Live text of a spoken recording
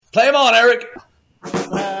Play them on, Eric.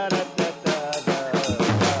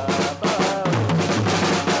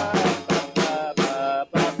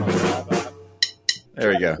 There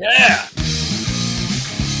we go. Yeah.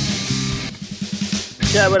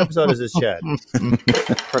 Chad, what episode is this, Chad?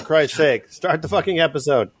 For Christ's sake, start the fucking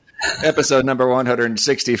episode. Episode number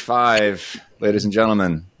 165, ladies and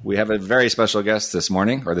gentlemen. We have a very special guest this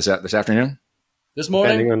morning, or this afternoon. This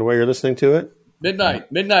morning, Depending on where you're listening to it.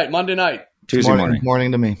 midnight, Monday night. Tuesday morning.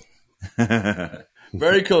 Morning to me.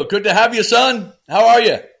 Very cool. Good to have you, son. How are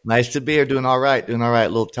you? Nice to be here. Doing all right. A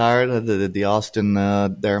little tired. I did the Austin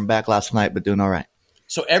there and back last night, but doing all right.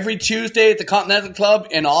 So every Tuesday at the Continental Club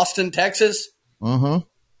in Austin, Texas? Mm-hmm.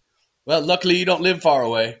 Well, luckily you don't live far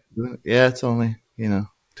away. Yeah, it's only,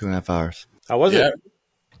 2.5 hours. How was it?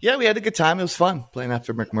 Yeah, we had a good time. It was fun playing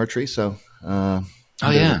after McMurtry. So, yeah.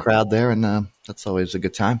 the crowd there, and that's always a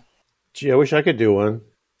good time. Gee, I wish I could do one.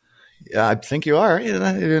 Yeah, I think you are.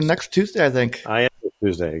 Next Tuesday, I think. I am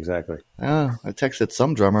Tuesday, exactly. I texted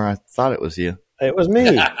some drummer. I thought it was you. It was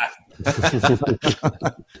me.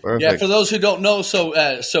 Perfect. Yeah, for those who don't know,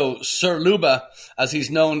 so Sir Luba, as he's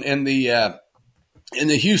known in the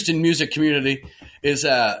Houston music community, is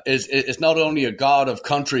not only a god of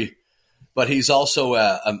country, but he's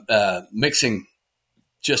also mixing,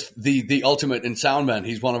 just the ultimate in sound man.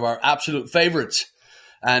 He's one of our absolute favorites,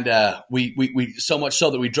 and we so much so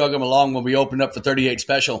that we drug him along when we opened up for 38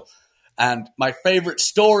 Special. And my favorite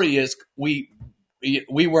story is we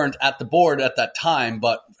weren't at the board at that time,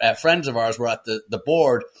 but friends of ours were at the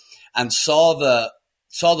board and saw the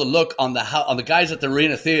look on the guys at the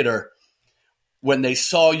Arena Theater when they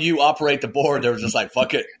saw you operate the board. They were just like,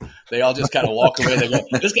 fuck it. They all just kind of walk away. They go,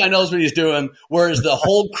 this guy knows what he's doing. Whereas the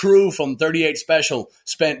whole crew from 38 Special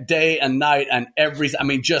spent day and night and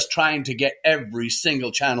just trying to get every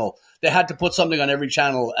single channel. They had to put something on every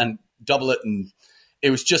channel and double it. And it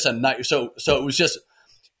was just a night. So it was just,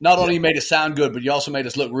 not only made it sound good, but you also made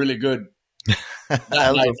us look really good that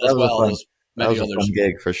night as well as many others. That was a fun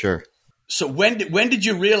gig for sure. So when did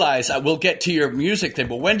you realize? We'll get to your music thing,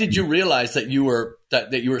 but when did you realize that you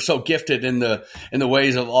were so gifted in the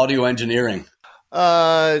ways of audio engineering?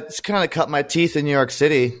 It's kind of cut my teeth in New York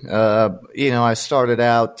City. I started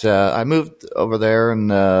out. I moved over there and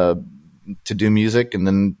to do music, and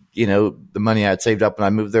then the money I had saved up when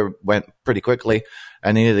I moved there went pretty quickly.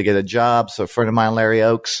 I needed to get a job. So a friend of mine, Larry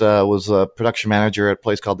Oakes, was a production manager at a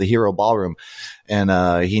place called the Hero Ballroom,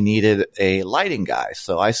 and he needed a lighting guy.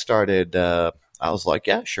 So I started, I was like,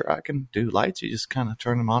 yeah, sure, I can do lights. You just kind of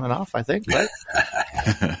turn them on and off, I think, right?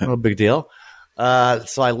 No big deal.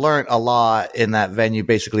 So I learned a lot in that venue,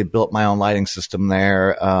 basically built my own lighting system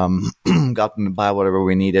there, got them to buy whatever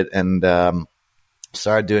we needed, and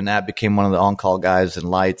started doing that, became one of the on-call guys in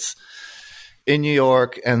lights in New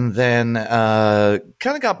York, and then kind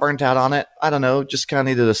of got burnt out on it. I don't know, just kind of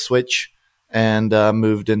needed a switch, and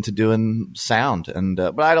moved into doing sound. And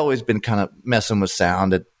but I'd always been kind of messing with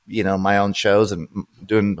sound at my own shows and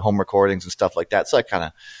doing home recordings and stuff like that. So I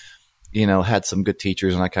kind of had some good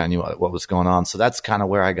teachers, and I kind of knew what was going on. So that's kind of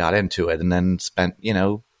where I got into it, and then spent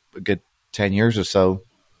a good 10 years or so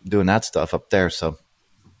doing that stuff up there. So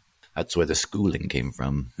that's where the schooling came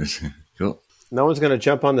from. Cool. No one's going to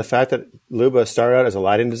jump on the fact that Luba started out as a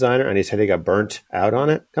lighting designer and he said he got burnt out on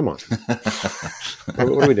it. Come on.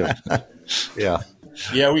 What are we doing? Yeah.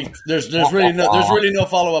 Yeah, there's really no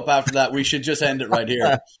follow up after that. We should just end it right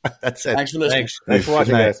here. That's it. Thanks for listening. Thanks for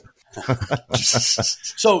watching, guys.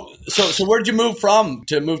 So where did you move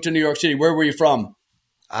to New York City? Where were you from?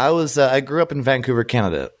 I grew up in Vancouver,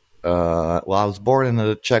 Canada. I was born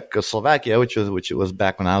in Czechoslovakia, which it was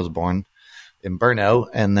back when I was born, in Brno,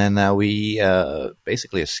 and then we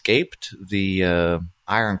basically escaped the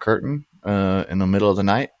Iron Curtain in the middle of the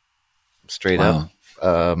night, straight up.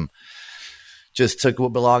 Just took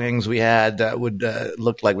what belongings we had that would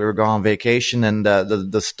look like we were going on vacation, and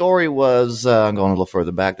the story was I'm going a little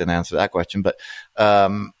further back than answer that question, but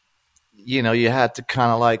you had to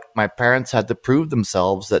kind of like, my parents had to prove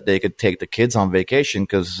themselves that they could take the kids on vacation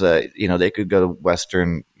because, they could go to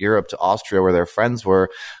Western Europe, to Austria where their friends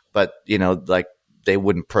were, but, they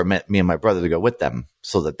wouldn't permit me and my brother to go with them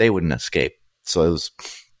so that they wouldn't escape. So it was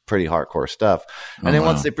pretty hardcore stuff. And then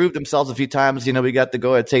once they proved themselves a few times, we got to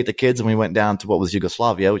go and take the kids, and we went down to what was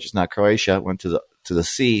Yugoslavia, which is now Croatia, went to the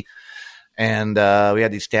sea. And we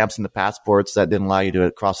had these stamps in the passports that didn't allow you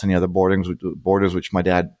to cross any other borders, which my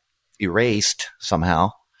dad erased somehow.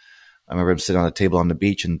 I remember him sitting on a table on the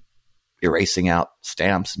beach and erasing out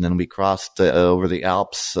stamps. And then we crossed over the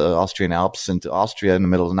Alps, Austrian Alps, into Austria in the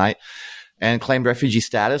middle of the night, and claimed refugee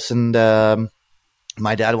status, and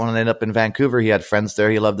my dad wanted to end up in Vancouver. He had friends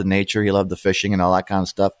there. He loved the nature. He loved the fishing and all that kind of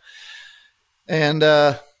stuff. And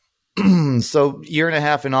so year and a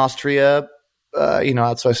half in Austria,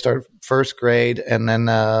 so I started first grade, and then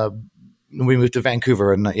we moved to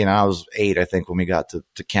Vancouver, and I was 8, I think, when we got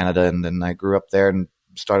to Canada, and then I grew up there and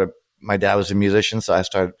started. My dad was a musician, so I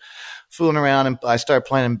started fooling around, and I started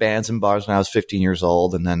playing in bands and bars when I was 15 years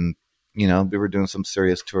old, and then we were doing some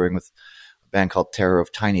serious touring with a band called Terror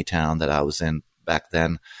of Tiny Town that I was in back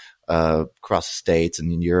then, across the States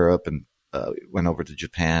and in Europe, and went over to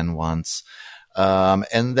Japan once.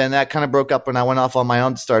 And then that kind of broke up when I went off on my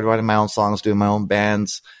own, started writing my own songs, doing my own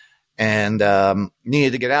bands, and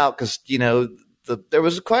needed to get out because, there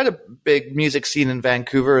was quite a big music scene in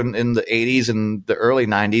Vancouver in the 80s and the early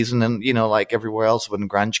 90s. And then, like everywhere else, when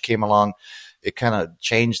grunge came along, it kind of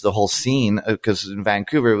changed the whole scene because in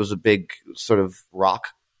Vancouver, it was a big sort of rock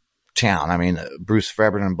town. I mean, Bruce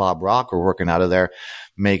Fairbairn and Bob Rock were working out of there,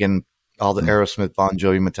 making all the Aerosmith, Bon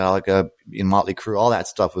Jovi, Metallica, Motley Crue, all that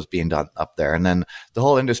stuff was being done up there. And then the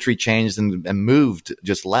whole industry changed and moved,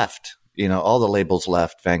 just left. All the labels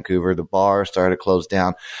left Vancouver. The bar started to close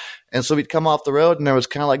down. And so we'd come off the road and there was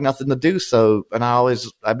kind of like nothing to do. So, and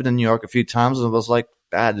I've been in New York a few times and it was like,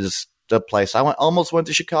 that is the place. I almost went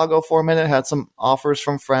to Chicago for a minute, had some offers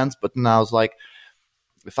from friends, but then I was like,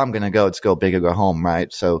 if I'm going to go, it's go big or go home.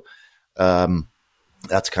 Right. So,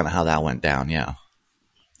 that's kind of how that went down. Yeah.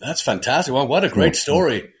 That's fantastic. Well, what a great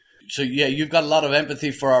story. So yeah, you've got a lot of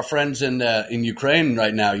empathy for our friends in Ukraine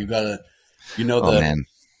right now. You've got man.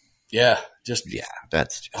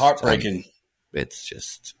 That's just heartbreaking. It's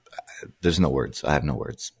just, there's no words. I have no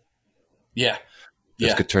words. Yeah.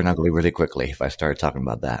 This could turn ugly really quickly if I started talking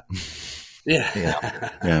about that.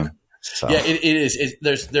 Yeah. So. Yeah, it is.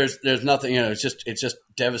 There's nothing, it's just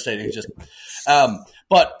devastating. It's just,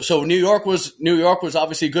 but so New York was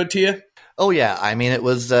obviously good to you. Oh yeah. I mean, it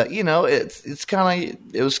was, it was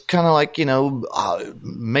kind of like,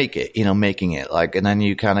 making it like, and then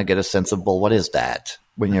you kind of get a sense of, well, what is that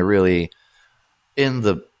when you're really in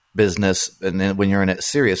the business? And then when you're in it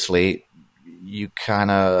seriously, you kind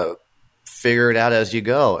of figure it out as you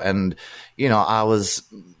go. And, I was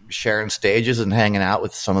sharing stages and hanging out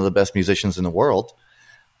with some of the best musicians in the world.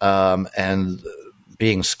 And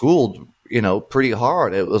being schooled, pretty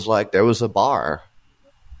hard. It was like there was a bar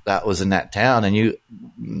that was in that town and you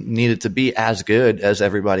needed to be as good as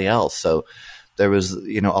everybody else. So there was,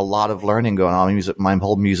 a lot of learning going on. My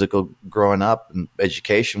whole musical growing up and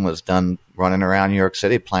education was done running around New York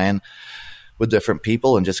City, playing with different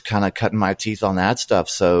people and just kind of cutting my teeth on that stuff.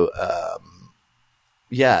 So,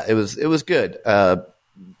 it was good.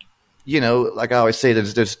 Like I always say,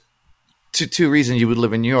 there's two reasons you would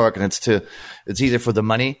live in New York, and it's either for the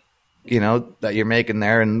money, that you're making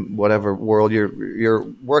there in whatever world you're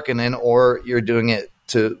working in, or you're doing it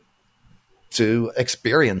to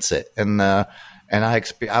experience it. And I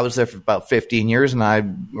was there for about 15 years and I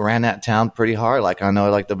ran that town pretty hard. Like I know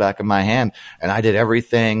it like the back of my hand, and I did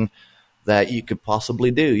everything that you could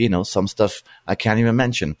possibly do. Some stuff I can't even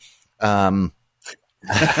mention. Yeah,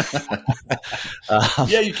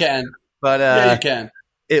 you can. But yeah, you can.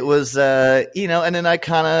 It was, and then I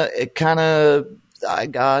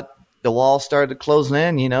got the wall started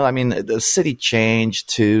closing in. I mean, the city changed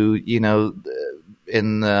to,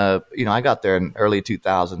 I got there in early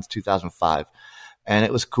 2000s, 2005, and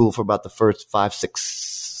it was cool for about the first 5,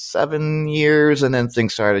 6, 7 years, and then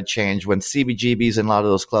things started to change when CBGBs and a lot of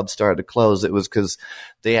those clubs started to close. It was because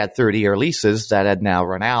they had 30-year leases that had now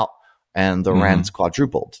run out. And the rents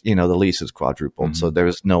quadrupled, the leases quadrupled. So there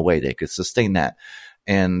was no way they could sustain that.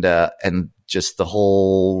 And just the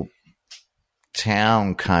whole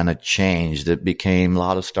town kind of changed. It became a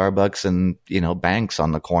lot of Starbucks and, banks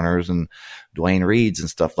on the corners and Dwayne Reed's and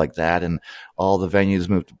stuff like that. And all the venues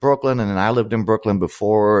moved to Brooklyn. And then I lived in Brooklyn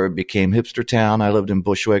before it became hipster town. I lived in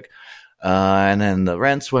Bushwick. And then the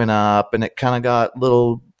rents went up and it kind of got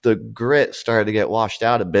the grit started to get washed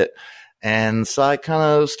out a bit. And so I kind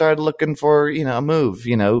of started looking for, a move,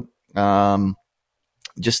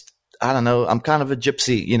 just, I don't know. I'm kind of a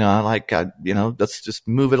gypsy, let's just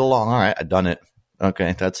move it along. All right. I've done it.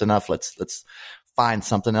 Okay. That's enough. Let's find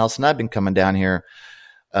something else. And I've been coming down here,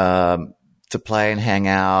 to play and hang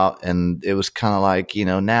out. And it was kind of like,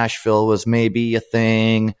 Nashville was maybe a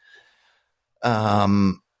thing.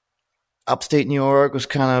 Upstate New York was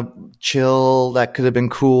kind of chill. That could have been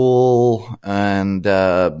cool. And,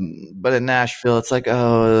 but in Nashville, it's like,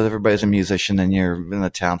 oh, everybody's a musician and you're in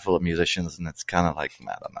a town full of musicians. And it's kind of like,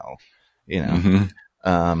 I don't know,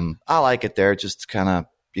 I like it there. Just kind of,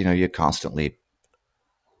 you're constantly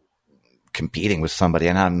competing with somebody,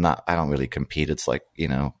 and I don't really compete. It's like,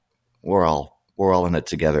 we're all we're all in it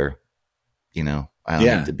together. You know, I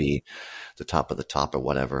don't need to be the top of the top or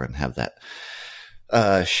whatever and have that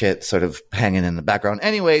shit sort of hanging in the background.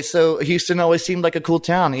 Anyway, so Houston always seemed like a cool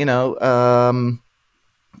town, you know.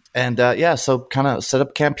 So kind of set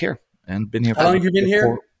up camp here and been here. How long have you been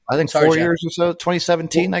here? I think 4 years or so.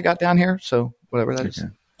 2017, I got down here. So whatever that is.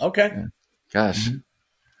 Okay. Yeah. Gosh, it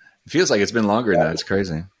feels like it's been longer than that. It's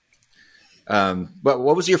crazy. But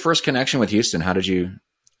what was your first connection with Houston? How did you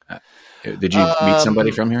meet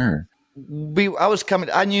somebody from here?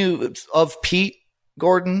 I knew of Pete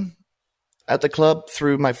Gordon at the club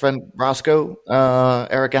through my friend Roscoe,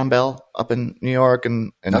 Eric Ambell up in New York,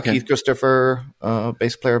 and Keith Christopher,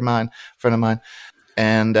 bass player of mine, friend of mine.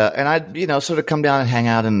 And I'd, you know, sort of come down and hang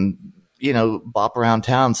out and, you know, bop around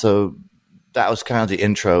town. So that was kind of the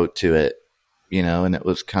intro to it, you know, and it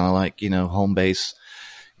was kind of like, you know, home base.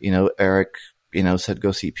 You know, Eric, you know, said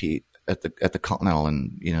go see Pete at the Continental,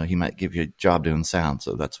 and you know he might give you a job doing sound.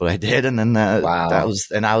 So that's what I did, and then I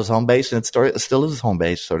was home base, and it still is home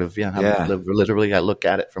base, sort of. Literally, I look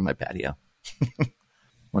at it from my patio.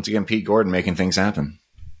 Once again, Pete Gordon making things happen.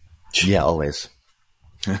 Yeah, always.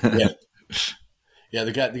 Yeah,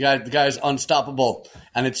 the guy's unstoppable,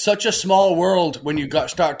 and it's such a small world when you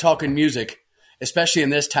start talking music, especially in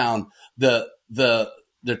this town.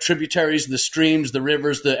 The tributaries, the streams, the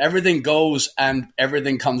rivers, everything goes and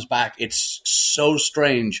everything comes back. It's so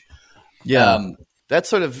strange. Yeah. That's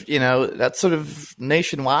sort of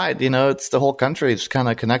nationwide, you know, it's the whole country. It's kind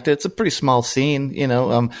of connected. It's a pretty small scene, you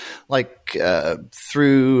know,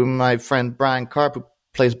 through my friend Brian Karp, who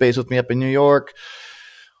plays bass with me up in New York.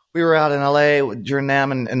 We were out in LA during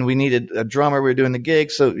NAMM and we needed a drummer. We were doing the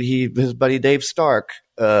gig. So his buddy Dave Stark,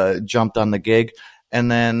 jumped on the gig. And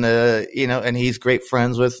then, you know, and he's great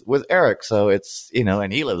friends with Eric. So it's, you know,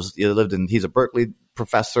 and he's a Berkeley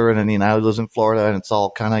professor, and then, you know, he lives in Florida, and it's all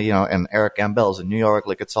kind of, you know, and Eric Ambell's in New York.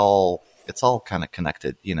 Like it's all kind of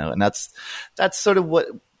connected, you know, and that's sort of what,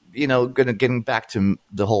 you know, getting back to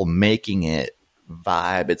the whole making it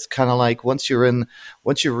vibe. It's kind of like once you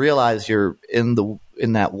realize you're in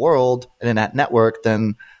that world and in that network,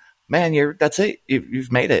 then man, that's it.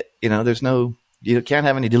 You've made it. You know, you can't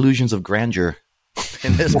have any delusions of grandeur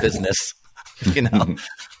in this business, you know.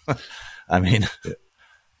 I mean,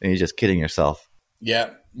 you're just kidding yourself. Yeah,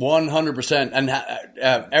 100%. And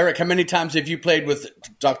Eric, how many times have you played with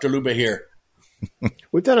Dr. Luba here?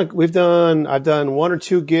 I've done one or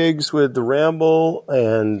two gigs with the Ramble,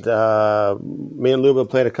 and me and Luba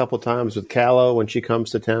played a couple times with Callow when she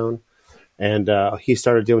comes to town. And he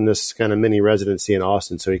started doing this kind of mini residency in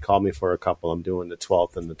Austin, so he called me for a couple. I'm doing the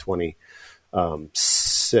 12th and the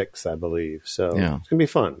 26th, I believe. So yeah. It's going to be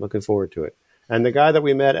fun. Looking forward to it. And the guy that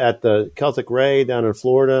we met at the Celtic Ray down in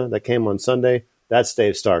Florida that came on Sunday, that's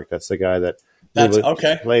Dave Stark. That's the guy that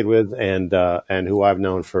played with and who I've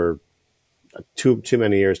known for too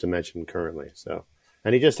many years to mention currently. So,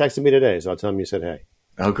 and he just texted me today, so I'll tell him you said hey.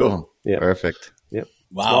 Oh, cool. Yeah, perfect. Yep.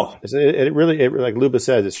 Wow. It really, like Luba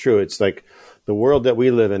says, it's true. It's like the world that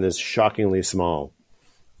we live in is shockingly small.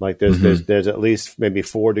 Like there's at least maybe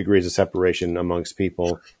 4 degrees of separation amongst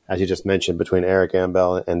people, as you just mentioned, between Eric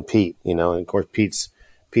Ambell and Pete. You know, and of course Pete's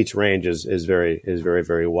range is very,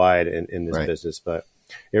 very wide in this business. But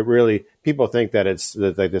it really, people think that it's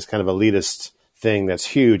like this kind of elitist thing that's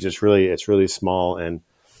huge. It's really small, and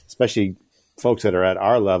especially folks that are at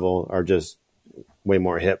our level are just way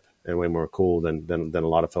more hip and way more cool than a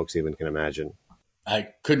lot of folks even can imagine. I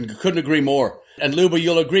couldn't agree more. And Luba,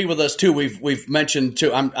 you'll agree with us too. We've mentioned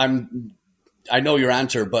too. I know your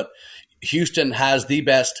answer, but Houston has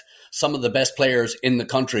some of the best players in the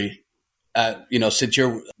country. You know, since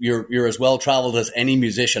you're as well traveled as any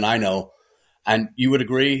musician I know, and you would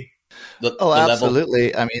agree. The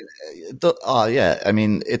absolutely. Level? I mean, yeah. I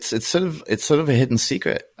mean, it's sort of a hidden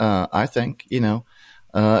secret. I think, you know.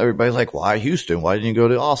 Everybody's like, why Houston? Why didn't you go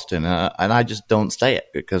to Austin? And I just don't say it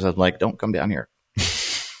because I'm like, don't come down here.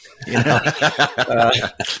 You know?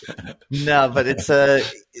 No, but it's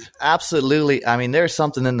absolutely. I mean, there's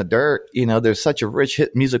something in the dirt. You know, there's such a rich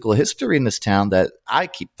musical history in this town that I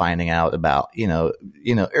keep finding out about. You know,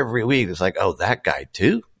 every week it's like, oh, that guy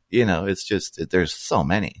too. You know, it's just there's so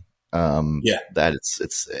many. That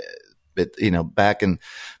it's you know, back in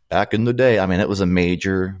the day, I mean, it was a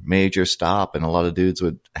major stop, and a lot of dudes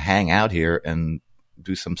would hang out here and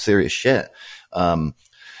do some serious shit.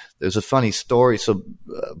 There's a funny story. So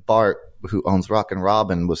Bart, who owns Rockin'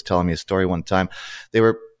 Robin, was telling me a story one time. They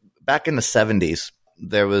were back in the 70s.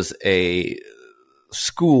 There was a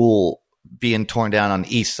school being torn down on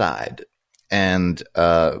the east side, and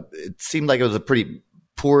it seemed like it was a pretty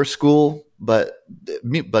poor school, but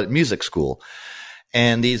music school.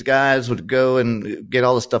 And these guys would go and get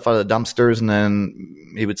all the stuff out of the dumpsters, and then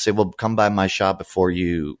he would say, well, come by my shop before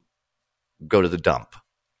you go to the dump,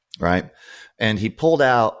 right? And he pulled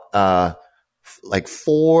out like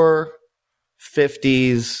 4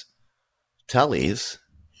 50s tellies,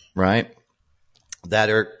 right, that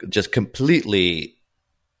are just completely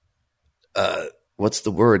what's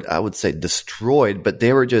the word? I would say destroyed, but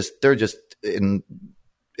they're just in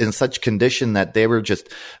such condition that they were just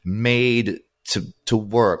made to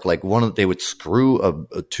work. Like they would screw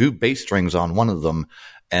 2 bass strings on one of them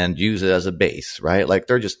and use it as a bass, right? Like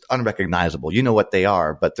they're just unrecognizable. You know what they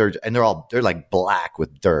are, but they're like black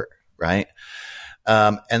with dirt, right?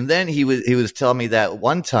 And then he was telling me that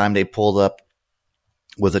one time they pulled up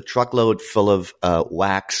with a truckload full of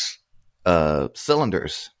wax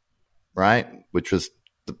cylinders, right? Which was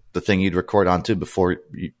the thing you'd record onto before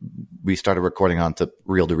we started recording onto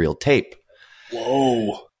reel-to-reel tape.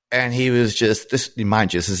 Whoa. And he was just,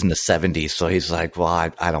 mind you, this is in the 70s. So he's like, well,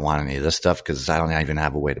 I don't want any of this stuff because I don't even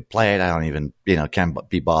have a way to play it. I don't even, can't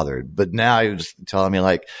be bothered. But now he was telling me,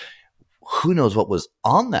 like, who knows what was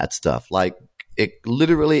on that stuff? Like, it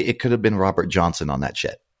could have been Robert Johnson on that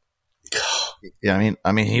shit. Yeah,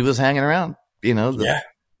 I mean, he was hanging around, Yeah.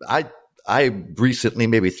 I recently,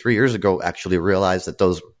 maybe 3 years ago, actually realized that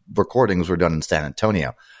those recordings were done in San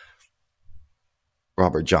Antonio.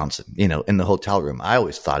 Robert Johnson, in the hotel room. I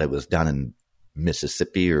always thought it was down in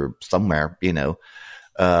Mississippi or somewhere,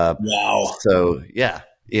 Wow. So yeah,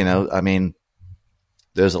 I mean,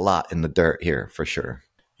 there's a lot in the dirt here for sure.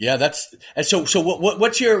 Yeah, so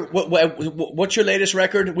what's your latest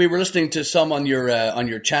record? We were listening to some on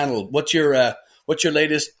your channel. What's your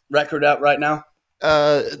latest record out right now?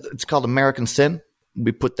 It's called American Sin.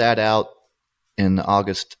 We put that out in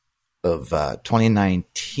August of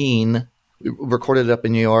 2019. We recorded it up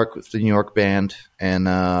in New York with the New York band, and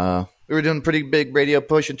we were doing a pretty big radio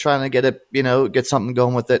push and trying to get it, get something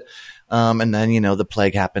going with it. And then, the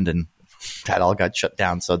plague happened and that all got shut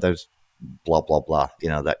down. So there's blah, blah, blah,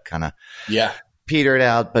 that kind of petered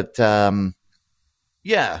out. But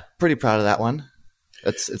yeah, pretty proud of that one.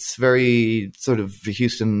 It's very sort of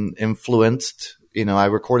Houston influenced. I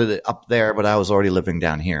recorded it up there, but I was already living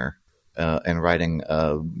down here and writing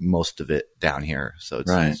most of it down here. So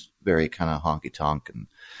it's very kind of honky tonk and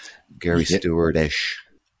Gary Stewart-ish.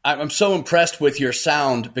 I'm so impressed with your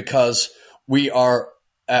sound because we are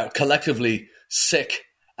collectively sick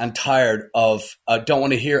and tired of don't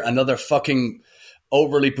want to hear another fucking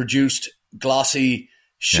overly produced, glossy,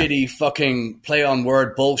 shitty fucking play on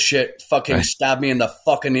word bullshit. Fucking stab me in the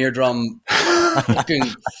fucking eardrum. Fucking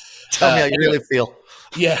tell me how you really feel.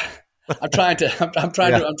 Yeah, I'm trying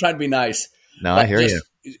to be nice. No, I hear you.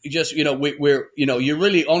 Just we're you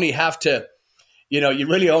really only have to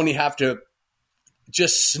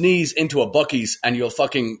just sneeze into a Buc-ee's and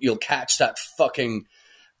you'll catch that fucking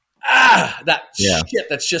shit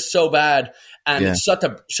that's just so bad, and it's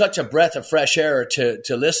such a breath of fresh air to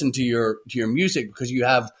listen to your music because you're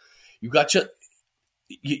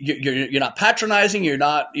not patronizing, you're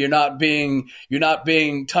not being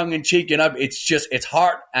tongue in cheek, it's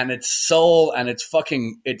heart and it's soul and it's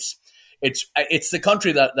fucking it's the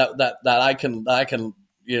country that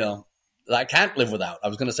I can't live without. I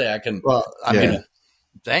was going to say I can. Well,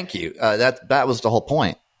 thank you. That was the whole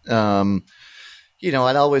point.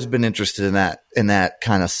 I'd always been interested in that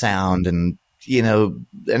kind of sound and,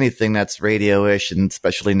 anything that's radio-ish, and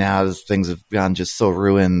especially now as things have gone just so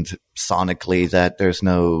ruined sonically that there's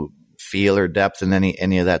no feel or depth in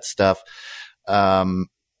any of that stuff. I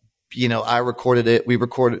recorded it.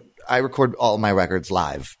 I record all my records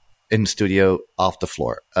live in the studio off the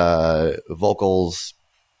floor, vocals,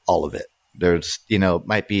 all of it. There's,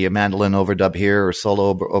 might be a mandolin overdub here or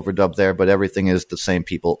solo overdub there, but everything is the same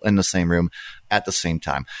people in the same room at the same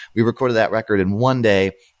time. We recorded that record in one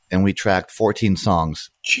day and we tracked 14 songs.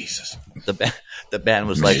 Jesus. The band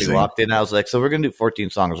was like, we walked in, I was like, so we're going to do 14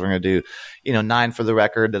 songs. We're going to do, 9 for the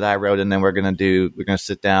record that I wrote. And then we're going to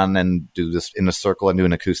sit down and do this in a circle and do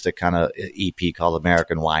an acoustic kind of EP called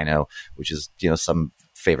American Wino, which is, some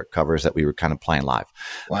favorite covers that we were kind of playing live.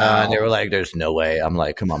 Wow. And they were like, there's no way. I'm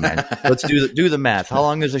like, come on, man, let's do the math. How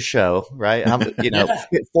long is a show? Right.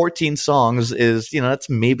 14 songs is, that's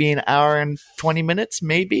maybe an hour and 20 minutes,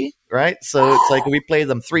 maybe. Right. So it's like we play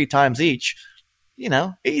them 3 times each,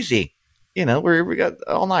 easy, we got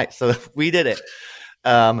all night. So we did it.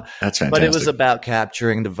 That's fantastic. But it was about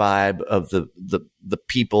capturing the vibe of the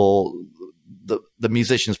people, the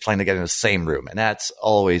musicians playing together in the same room, and that's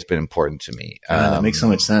always been important to me. That makes so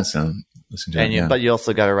much sense. But you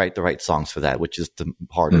also got to write the right songs for that, which is the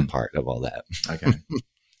harder part of all that. Okay.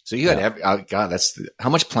 So you had God, that's how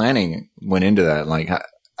much planning went into that. Like,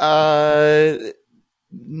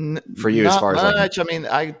 for you, as far as much. I mean,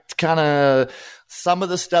 I kind of some of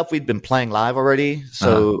the stuff we'd been playing live already,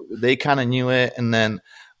 so they kind of knew it, and then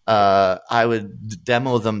I would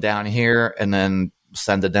demo them down here, and then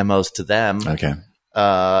send the demos to them. Okay,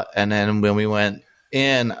 and then when we went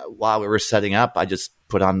in while we were setting up, I just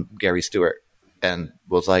put on Gary Stewart and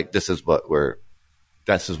was like, "This is what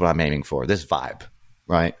I'm aiming for. This vibe."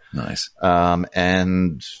 Right. Nice.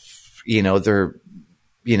 And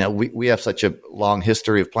we have such a long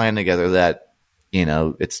history of playing together that,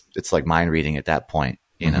 it's like mind reading at that point,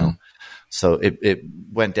 so it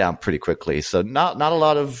went down pretty quickly. So not a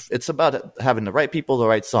lot of, it's about having the right people, the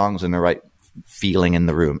right songs, and the right feeling in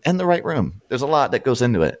the room, and the right room. There's a lot that goes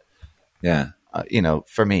into it. Yeah.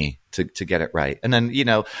 For me to get it right. And then,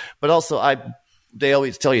 but also they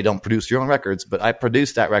always tell you don't produce your own records, but I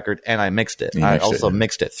produced that record and I mixed it. I also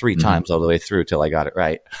mixed it 3 times all the way through till I got it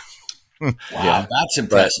right. Wow, that's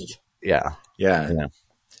impressive. But, yeah.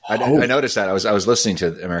 I noticed that. I was listening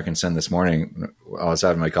to American Sin this morning while I was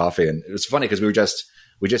having my coffee, and it was funny because we just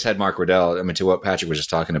had Mark Riddell. I mean, to what Patrick was just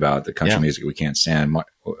talking about, the country music we can't stand.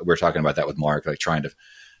 We're talking about that with Mark, like trying to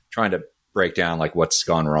break down like what's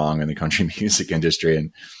gone wrong in the country music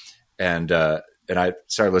industry, and I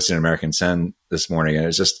started listening to American Sin this morning, and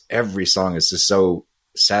it's just every song is just so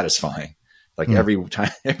satisfying. Like every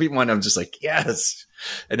one, I'm just like, yes.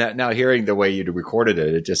 And now hearing the way you recorded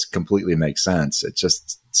it, it just completely makes sense. It's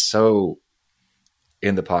just so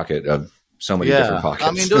in the pocket of so many different pockets.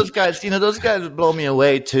 I mean, those guys blow me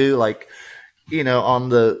away too. Like,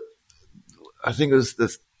 on I think it was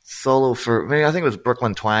the solo I think it was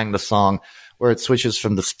Brooklyn Twang, the song where it switches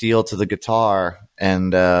from the steel to the guitar,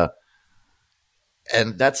 and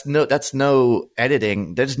that's no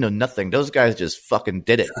editing. There's no nothing. Those guys just fucking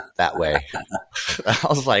did it that way. I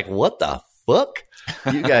was like, what the fuck?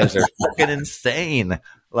 You guys are fucking insane.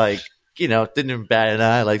 Like, didn't even bat an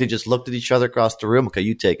eye. Like, they just looked at each other across the room. Okay,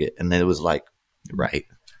 you take it. And then it was like, right.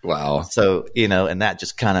 Wow. So, and that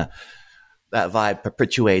just kind of, that vibe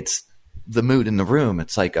perpetuates the mood in the room.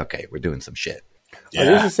 It's like, okay, we're doing some shit. Yeah.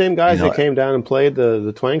 Are these the same guys that came down and played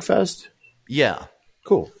the Twang Fest? Yeah.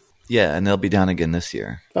 Cool. Yeah, and they'll be down again this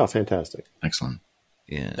year. Oh, fantastic. Excellent.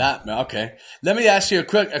 Yeah. Okay. Let me ask you a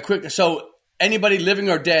quick. So, anybody living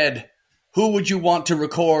or dead, who would you want to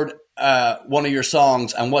record one of your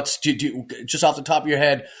songs, and just off the top of your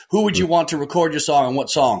head, who would you want to record your song, and what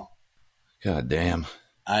song? God damn.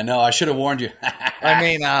 I know. I should have warned you. I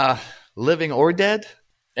mean, living or dead?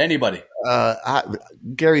 Anybody.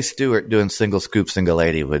 Gary Stewart doing Single Scoop, Single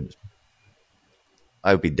Lady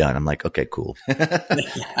I would be done. I'm like, okay, cool.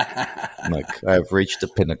 I'm like, I've reached the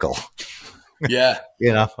pinnacle. Yeah.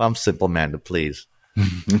 I'm simple man to please.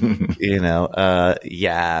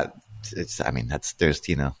 Yeah. There's,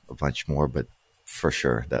 a bunch more, but for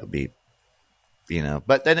sure that would be,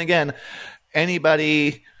 but then again,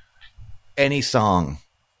 anybody, any song,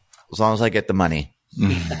 as long as I get the money.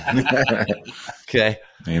 Okay.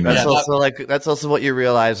 Amen. That's also what you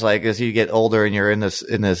realize, like, as you get older and you're in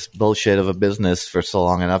this bullshit of a business for so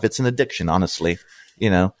long enough. It's an addiction, honestly.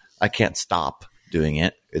 I can't stop doing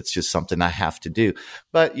it. It's just something I have to do.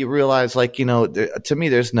 But you realize, like, to me,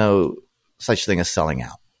 there's no such thing as selling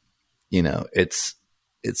out.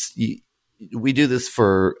 We do this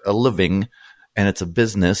for a living, and it's a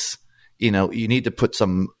business. You need to put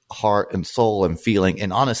some heart and soul and feeling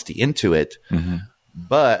and honesty into it. Mm-hmm.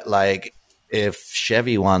 But like, if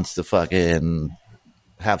Chevy wants to fucking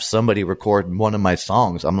have somebody record one of my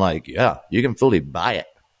songs, I'm like, yeah, you can fully buy it,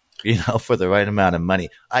 for the right amount of money.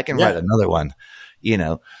 I can write another one,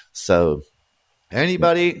 So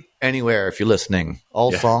anybody, anywhere, if you're listening,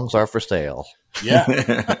 all songs are for sale. Yeah.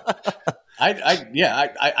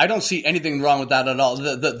 I don't see anything wrong with that at all.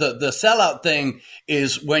 The sellout thing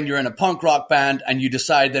is when you're in a punk rock band and you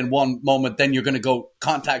decide then one moment, then you're going to go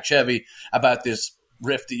contact Chevy about this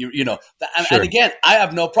riff that and again, I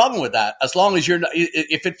have no problem with that as long as you're not,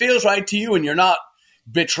 if it feels right to you and you're not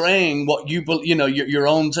betraying what your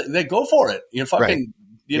own, then go for it. You're fucking,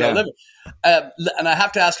 live it. And I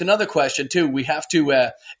have to ask another question too. We have to,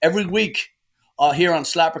 every week here on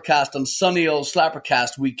Slappercast, on sunny old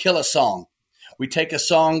Slappercast, we kill a song. We take a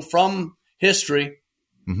song from history,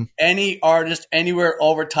 any artist, anywhere,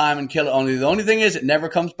 over time, and kill it. The only thing is, it never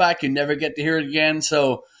comes back. You never get to hear it again.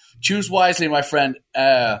 So choose wisely, my friend.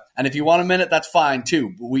 And if you want a minute, that's fine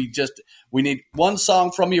too. We need one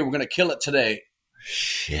song from you. We're going to kill it today.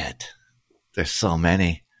 Shit, there's so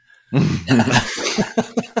many. No,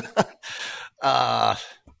 I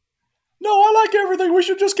like everything. We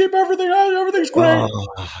should just keep everything out. Everything's great.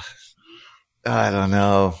 I don't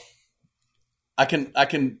know. I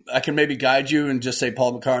can maybe guide you and just say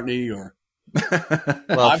Paul McCartney or.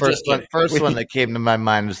 Well, I'm just kidding. first one that came to my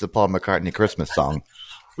mind was the Paul McCartney Christmas song.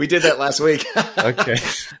 We did that last week. Okay.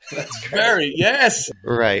 Very, yes.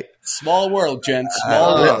 Right. Small world, gents.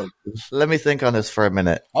 Small world. Let me think on this for a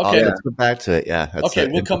minute. Okay. Let's go back to it. Yeah. Okay,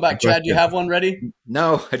 we'll come back. Chad, do you have one ready?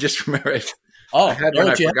 No, I just remember it. Oh, I had one,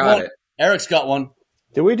 Eric, I you have forgot one? it. Eric's got one.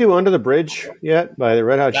 Did we do Under the Bridge yet by the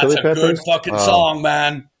Red Hot That's Chili a good Peppers? fucking song,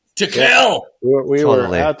 man. To kill. We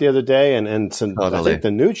Totally. were out the other day, and some, I Totally. think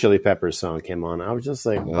the new Chili Peppers song came on. I was just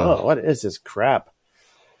like, oh, what is this crap?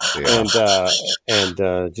 Yeah.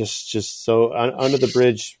 And just so Under the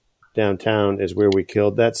Bridge downtown is where we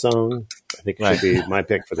killed that song. I think it should be my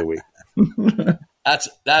pick for the week.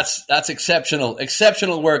 That's exceptional.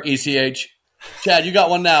 Exceptional work, ECH. Chad, you got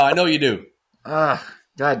one now. I know you do. God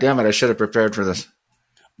damn it! I should have prepared for this.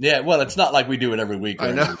 Yeah, well, it's not like we do it every week.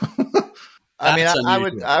 I know. I mean, That's I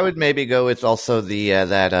unusual. would maybe go with also the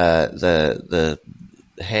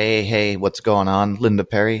hey, what's going on, Linda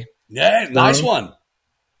Perry. Yeah, nice one.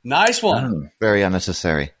 Nice one. Very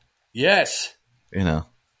unnecessary. Yes. You know.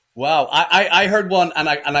 Wow. I heard one, and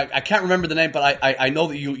I can't remember the name, but I know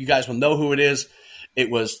that you guys will know who it is.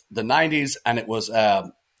 It was the 90s, and it was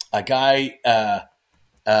a guy,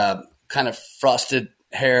 kind of frosted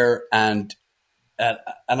hair, and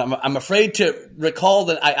I'm afraid to recall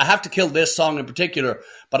that I have to kill this song in particular,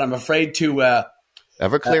 but I'm afraid to.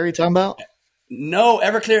 Everclear, you talking about? No,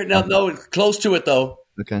 Everclear. No, close to it though.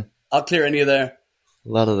 Okay. I'll clear any of there. A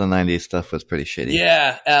lot of the 90s stuff was pretty shitty.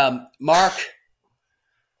 Yeah, Mark.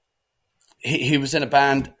 He was in a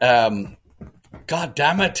band. God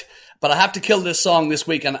damn it! But I have to kill this song this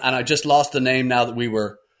week, and I just lost the name now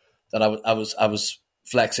that I was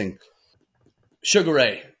flexing. Sugar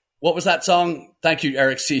Ray. What was that song? Thank you,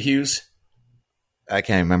 Eric C. Hughes. I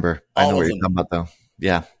can't remember. I All know of what you're them. talking about, though.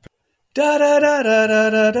 Yeah. Da da da da da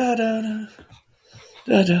da da da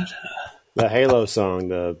da da. The Halo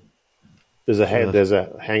song. There's a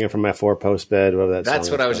hanging from my 4-post bed. Whatever that. That's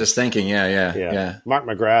song what is I was called. just thinking. Yeah. Mark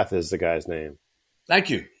McGrath is the guy's name.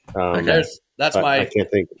 Thank you. Okay. That's But my. I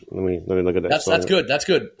can't think. Let me look at that. That's song. good. That's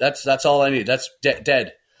good. That's all I need. That's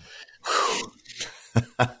dead.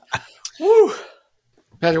 Woo.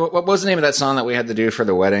 Patrick, what was the name of that song that we had to do for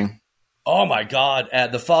the wedding? Oh my God!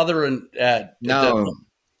 The father and No,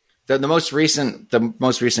 the most recent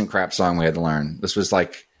crap song we had to learn. This was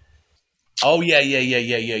like oh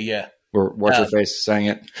yeah. where what's her face sang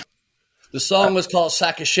it. The song was called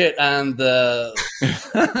 "Sack of Shit," and the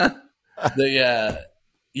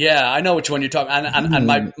yeah, I know which one you're talking. And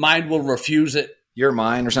my mind will refuse it. You're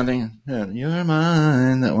Mine or something. Yeah, You're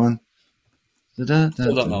Mine. That one. Still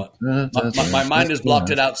don't know it. My mind has blocked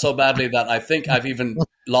it out so badly that I think I've even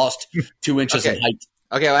lost 2 inches in Okay. height.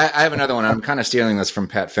 Okay, well, I have another one. I'm kind of stealing this from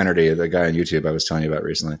Pat Finnerty, the guy on YouTube I was telling you about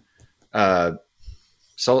recently.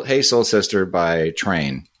 Hey Soul Sister by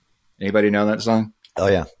Train. Anybody know that song? Oh,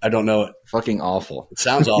 yeah. I don't know it. Fucking awful. It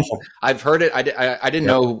sounds awful. I've heard it. I didn't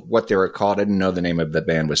know what they were called. I didn't know the name of the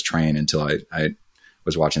band was Train until I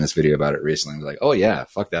was watching this video about it recently. I was like, oh yeah,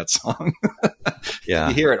 fuck that song. Yeah.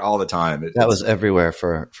 You hear it all the time. That was everywhere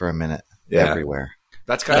for a minute. Yeah. Everywhere.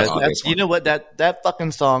 That's kind of That's- obvious. you know what? That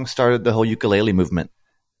fucking song started the whole ukulele movement.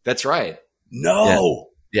 That's right. No.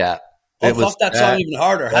 Yeah. Oh, It was fuck that song even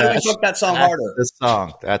harder. How do we fuck that song harder?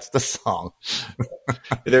 That's the song.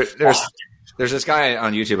 There's this guy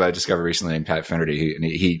on YouTube I discovered recently named Pat Finnerty.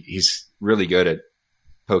 He's really good at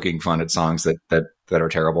poking fun at songs that are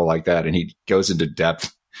terrible like that, and he goes into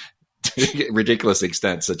depth to ridiculous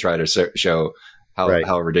extents to try to show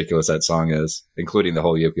how ridiculous that song is, including the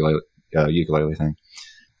whole ukulele thing.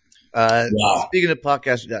 Wow. Speaking of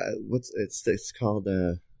podcasts, it's called?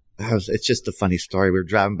 It's just a funny story. We were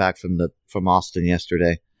driving back from Austin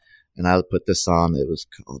yesterday, and I put this on. It was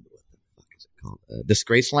called, what the fuck is it called?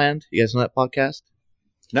 Disgraceland. You guys know that podcast?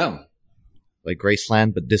 No. Like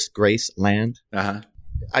Graceland, but Disgraceland. Uh-huh.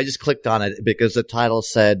 I just clicked on it because the title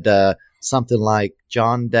said something like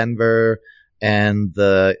John Denver and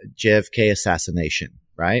the JFK assassination,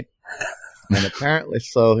 right? And apparently,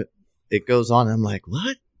 so it goes on. And I'm like,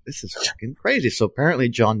 what? This is fucking crazy. So apparently,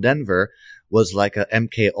 John Denver was like a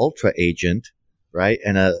MK Ultra agent, right?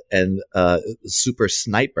 And a super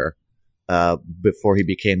sniper before he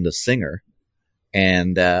became the singer.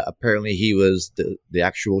 And apparently he was the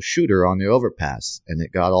actual shooter on the overpass, and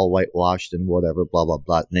it got all whitewashed and whatever, blah, blah,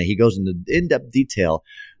 blah. And then he goes into in-depth detail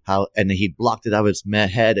and he blocked it out of his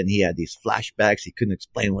head, and he had these flashbacks. He couldn't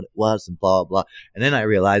explain what it was and blah, blah, blah. And then I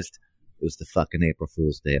realized it was the fucking April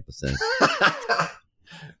Fool's Day episode.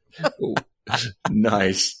 Ooh,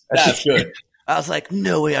 nice. That's good. I was like,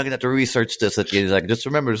 no way, I'm gonna have to research this. He's like, just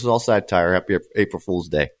remember, this is all satire. Happy April Fool's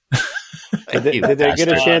Day. Did they get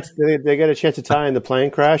a chance? Did they get a chance to tie in the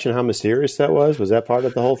plane crash and how mysterious that was? Was that part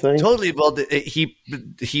of the whole thing? Totally. Well,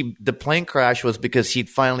 the plane crash was because he'd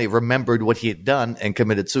finally remembered what he had done and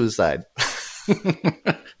committed suicide.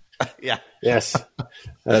 Yeah. Yes,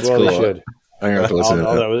 That's well cool. they should. I'm gonna have to listen to that.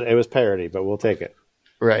 Although it was parody, but we'll take it.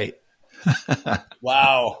 Right.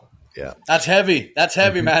 Wow. Yeah. That's heavy. That's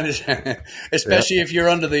heavy, man. Especially if you're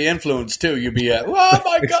under the influence too. You'd be, oh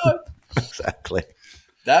my God. Exactly.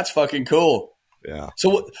 That's fucking cool. Yeah.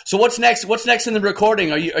 So what's next? What's next in the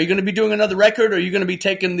recording? Are you going to be doing another record, or are you going to be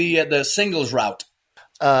taking the singles route?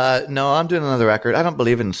 No, I'm doing another record. I don't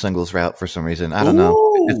believe in singles route for some reason. I don't know.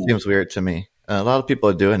 It seems weird to me. A lot of people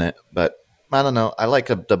are doing it, but I don't know. I like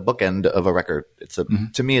the bookend of a record.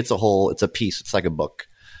 To me, it's a whole. It's a piece. It's like a book,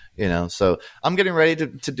 So I'm getting ready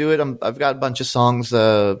to do it. I've got a bunch of songs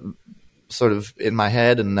sort of in my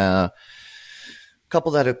head, and a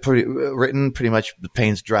couple that are written. Pretty much, the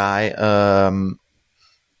paint's dry.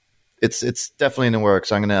 It's definitely in the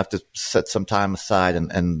works. I'm going to have to set some time aside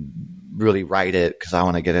and really write it because I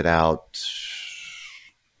want to get it out.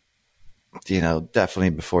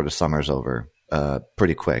 Definitely before the summer's over.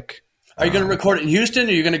 Pretty quick. Are you going to record it in Houston, or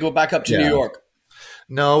are you going to go back up to New York?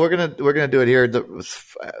 No, we're gonna do it here.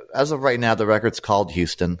 As of right now, the record's called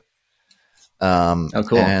Houston. Oh,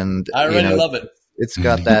 cool! And I really love it. It's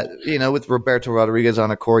got that, with Roberto Rodriguez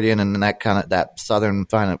on accordion and that southern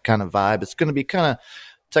kind of vibe. It's going to be kind of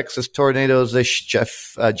Texas Tornadoes-ish,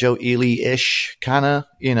 Joe Ely-ish kind of,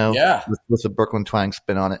 with the Brooklyn twang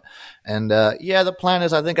spin on it. And the plan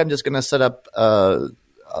is I think I'm just going to set up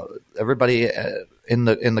everybody in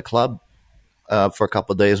the club for a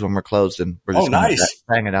couple of days when we're closed, and we're just going to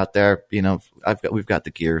hang it out there. We've got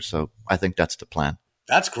the gear, so I think that's the plan.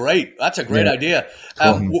 That's great. That's a great idea.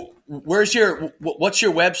 Cool. What's your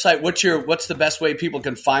website? What's the best way people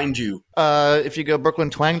can find you? If you go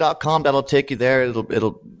brooklyntwang.com, that'll take you there.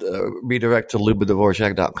 It'll redirect to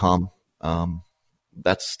lubadvorak.com.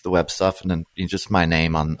 That's the web stuff, and then just my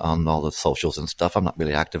name on all the socials and stuff. I'm not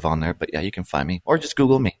really active on there, but yeah, you can find me, or just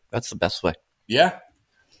Google me. That's the best way. Yeah.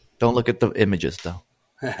 Don't look at the images though.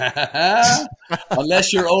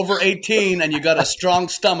 Unless you're over 18 and you got a strong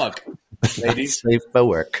stomach, ladies. Safe for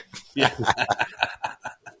work. Yeah.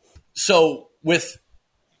 So with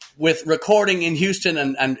recording in Houston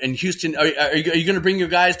and Houston, are you going to bring your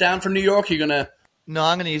guys down from New York? You're going to? No,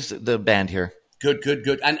 I'm going to use the band here.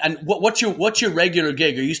 Good. And what's your regular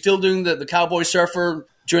gig? Are you still doing the Cowboy Surfer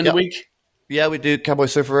during the week? Yeah, we do Cowboy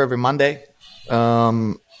Surfer every Monday.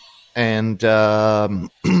 And then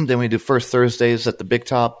we do First Thursdays at the Big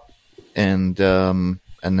Top, and then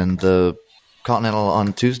the Continental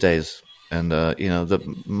on Tuesdays. And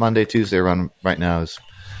the Monday Tuesday run right now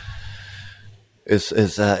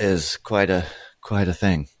is quite a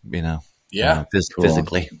thing, Yeah, cool.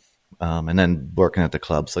 Physically, and then working at the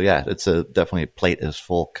club. So yeah, it's definitely plate is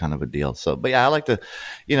full kind of a deal. So, but yeah, I like to,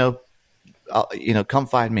 come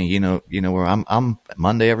find me. Where I'm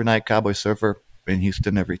Monday every night, Cowboy Surfer in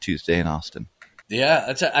Houston, every Tuesday in Austin. Yeah,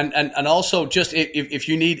 that's and also just if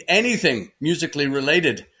you need anything musically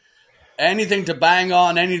related, anything to bang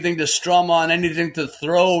on, anything to strum on, anything to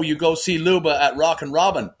throw, you go see Luba at Rock and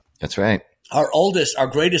Robin. That's right. Our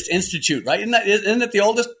greatest institute, right? Isn't it the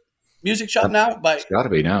oldest music shop now? It's got to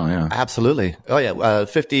be now, yeah. Absolutely. Oh yeah,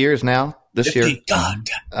 50 years now this year. God.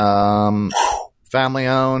 Family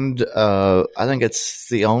owned. I think it's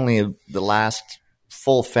the last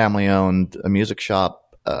full family owned music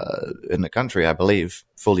shop in the country, I believe,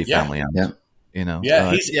 fully family owned. Yeah.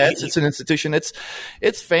 It's an institution. It's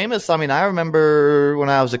famous. I mean, I remember when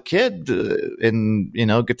I was a kid in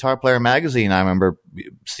Guitar Player magazine. I remember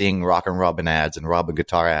seeing Rock and Robin ads and Robin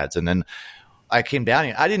guitar ads, and then I came down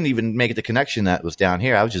here. I didn't even make the connection that it was down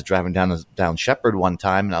here. I was just driving down Shepherd one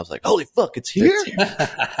time, and I was like, "Holy fuck, it's here!"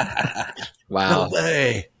 Wow, no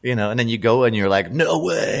way. And then you go and you're like, "No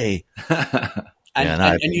way."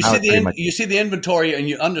 And you see the inventory, and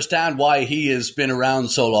you understand why he has been around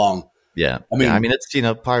so long. Yeah, I mean, it's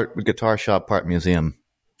part guitar shop, part museum.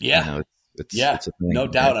 Yeah, it's a thing. No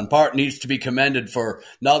doubt, and part needs to be commended for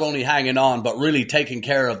not only hanging on, but really taking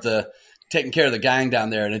care of the gang down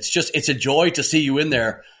there. And it's a joy to see you in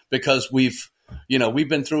there because we've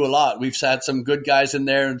been through a lot. We've had some good guys in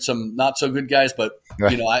there and some not so good guys, but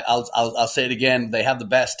right. I'll say it again. They have the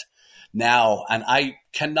best now, and I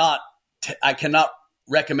cannot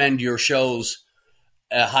recommend your shows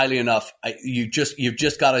highly enough. You've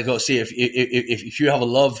just got to go see if you have a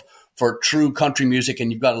love for true country music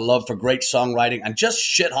and you've got a love for great songwriting and just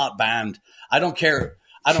shit hot band. I don't care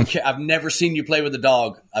I don't care. I've never seen you play with a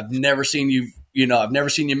dog. I've never seen you. I've never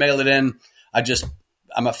seen you mail it in.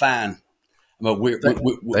 I'm a fan.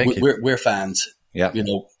 We're fans. Yeah.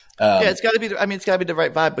 It's got to be. It's got to be the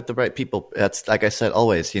right vibe with the right people. That's like I said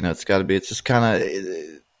always. It's got to be. It's just kind of.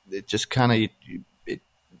 It just kind of.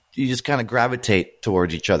 You just kind of gravitate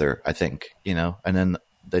towards each other. I think. And then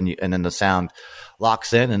the sound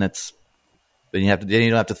locks in, and then you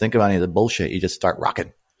don't have to think about any of the bullshit. You just start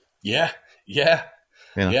rocking. Yeah.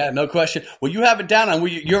 Yeah, no question. Well, you have it down, and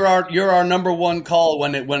you're our number one call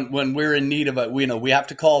when we're in need of it. We have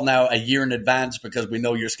to call now a year in advance because we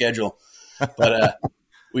know your schedule. But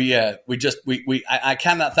I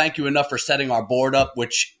cannot thank you enough for setting our board up,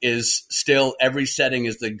 which is still every setting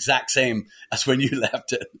is the exact same as when you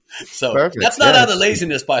left it. So perfect. That's not out of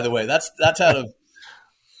laziness, by the way. That's out of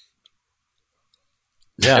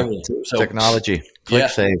technology. Click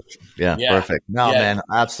save. Yeah, perfect. No, man,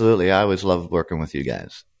 absolutely. I always love working with you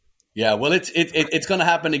guys. Yeah, well, it's going to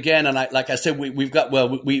happen again, and like I said, we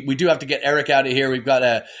do have to get Eric out of here. We've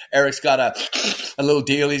got Eric's got a little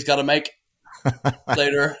deal he's got to make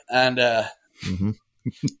later, and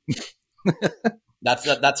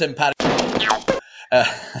that's him patting.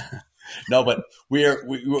 No, but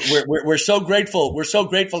we're so grateful. We're so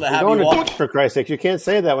grateful to have you on. For Christ's sake, you can't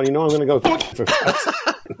say that when you know I'm going to go.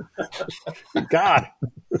 For God,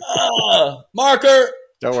 marker.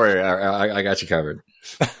 Don't worry, I got you covered.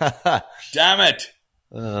 Damn it!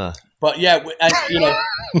 But yeah,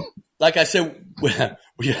 like I said,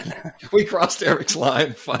 we crossed Eric's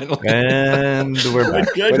line finally, and we're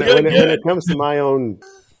back. When it comes to my own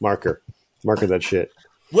marker that shit.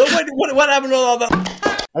 What happened to all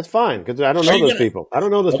that? That's fine because I don't know those people. I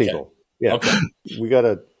don't know those people. Yeah, we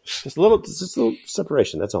gotta just a little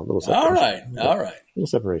separation. That's all. A little separation. All right. A little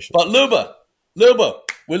separation. But Luba,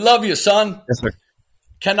 we love you, son. Yes, sir.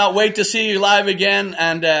 Cannot wait to see you live again,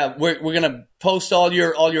 and we're gonna post all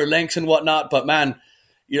your links and whatnot. But man,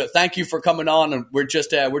 thank you for coming on, and we're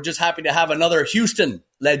just happy to have another Houston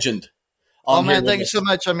legend. Oh man, thank you so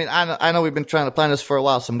much. I know we've been trying to plan this for a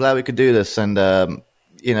while, so I'm glad we could do this. And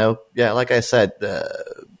like I said,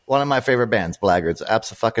 one of my favorite bands, Blackguards,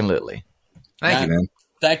 abso-fucking-lutely. Thank you, man.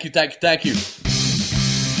 Thank you.